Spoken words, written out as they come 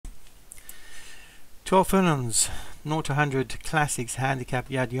12 furlongs, 0 to 100 Classics Handicap,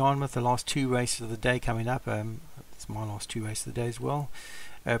 Yad Yarmouth, the last two races of the day coming up. It's my last two races of the day as well.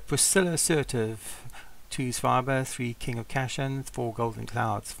 Priscilla Assertive, 2's Fiber, 3 King of Cashan, 4 Golden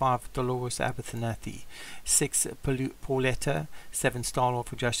Clouds, 5 Dolores Abathanathi, 6 Pauletta, 7 Starlord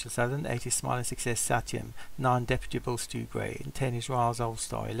for Justice Southern, 8 is Smiling Success Satyam, 9 Deputy Bill Stu Gray, and 10 is Riles All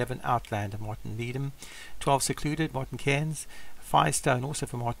Star, 11 Outlander Martin Needham, 12 Secluded Martin Cairns, 5 Stone also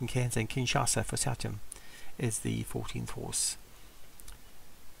for Martin Cairns, and Kinshasa for Satyam is the 14th horse.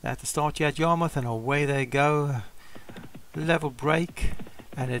 At the start, Yad Yarmouth, and away they go. Level break,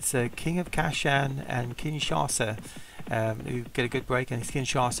 and it's King of Kashan and Kinshasa who get a good break, and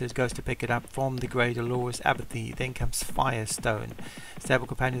Kinshasa goes to pick it up from the grey Dolores Abathy. Then comes Firestone, stable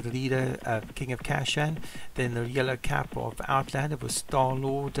companion of the leader, King of Kashan. Then the yellow cap of Outlander was Star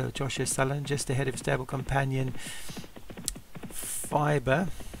Lord Joshua Sullen, just ahead of stable companion Fiber.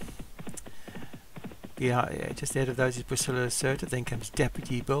 Yeah, just ahead of those is Priscilla Assertive. Then comes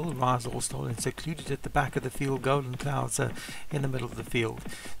Deputy Bill, Rise All Star, and Secluded at the back of the field. Golden Clouds in the middle of the field.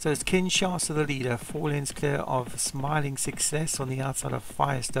 So it's Kinshasa the leader, 4 lengths clear of Smiling Success on the outside of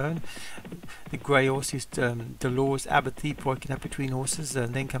Firestone. The grey horse is Dolores Abathy, breaking up between horses.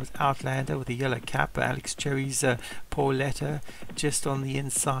 And then comes Outlander with a yellow cap, Alex Cherry's Pauletta just on the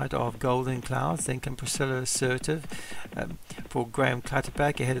inside of Golden Clouds. Then comes Priscilla Assertive for Graham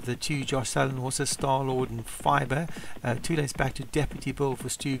Clutterback ahead of the 2 Josh Sullen horses, Star Lord and Fiber. 2 lengths back to Deputy Bill for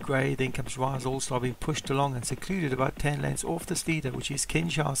Stu Gray. Then comes Rise All Star being pushed along and Secluded about 10 lengths off this leader, which is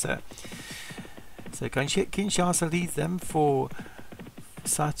Kinshasa. So Kinshasa leads them for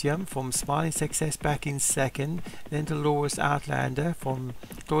Satyam from Smiling Success back in second. Then Dolores Outlander from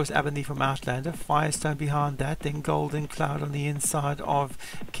Dolores Abathy from Outlander. Firestone behind that. Then Golden Cloud on the inside of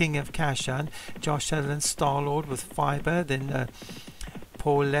King of Kashan. Josh Sutherland, Starlord with Fiber. Then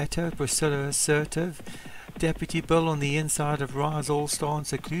Pauletta, Priscilla Assertive. Deputy Bill on the inside of Rise All Star, and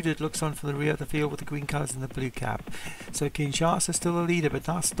Secluded looks on from the rear of the field with the green colours and the blue cap. So Kinshasa still the leader, but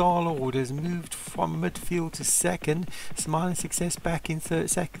now Star Lord has moved from midfield to second. Smiling Success back in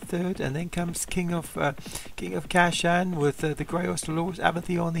third, and then comes King of Kashan with the grey horse Dolores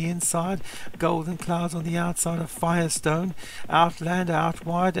Abathy on the inside. Golden Clouds on the outside of Firestone. Outlander out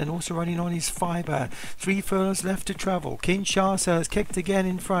wide, and also running on his Fiber. 3 furlongs left to travel. Kinshasa has kicked again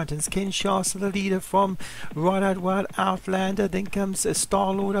in front, and it's Kinshasa the leader from right out wide. Outlander, then comes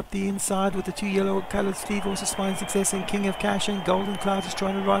Star Lord up the inside with the 2 yellow coloured sleeve horses, Smiling Success and King of Cash, and Golden Clouds is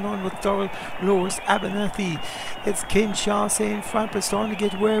trying to run on with Dolores Abathy. It's Kinshasa in front, but starting to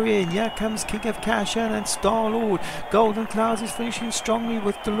get wary, and here comes King of Cash and Star Lord. Golden Clouds is finishing strongly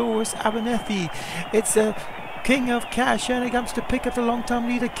with Dolores Abathy. It's King of Cash, and he comes to pick up the long-time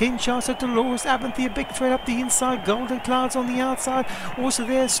leader Kinshasa. Dolores Abathy, a big threat up the inside. Golden Clouds on the outside. Also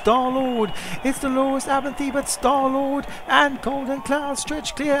there, Star Lord. It's Dolores Abathy, but Star Lord and Golden Clouds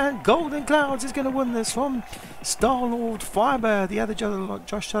stretch clear, and Golden Clouds is going to win this from Star Lord. Fiber, the other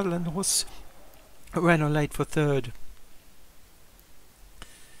Josh Sutherland horse, ran on late for third.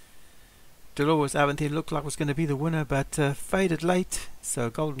 Dolores Abathy looked like was going to be the winner, but faded late, so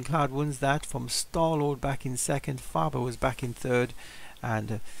Golden Cloud wins that from Star Lord back in second. Fiber was back in third,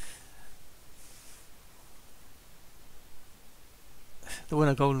 and the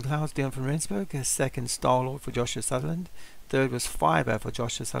winner Golden Clouds, Dion van Rensburg. Second, Star Lord for Joshua Sutherland. Third was Fiber for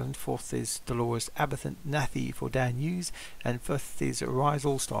Joshua Sutherland. Fourth is Dolores Abathy for Dan Hughes, and fifth is Rise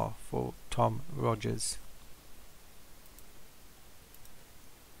All Star for Tom Rogers.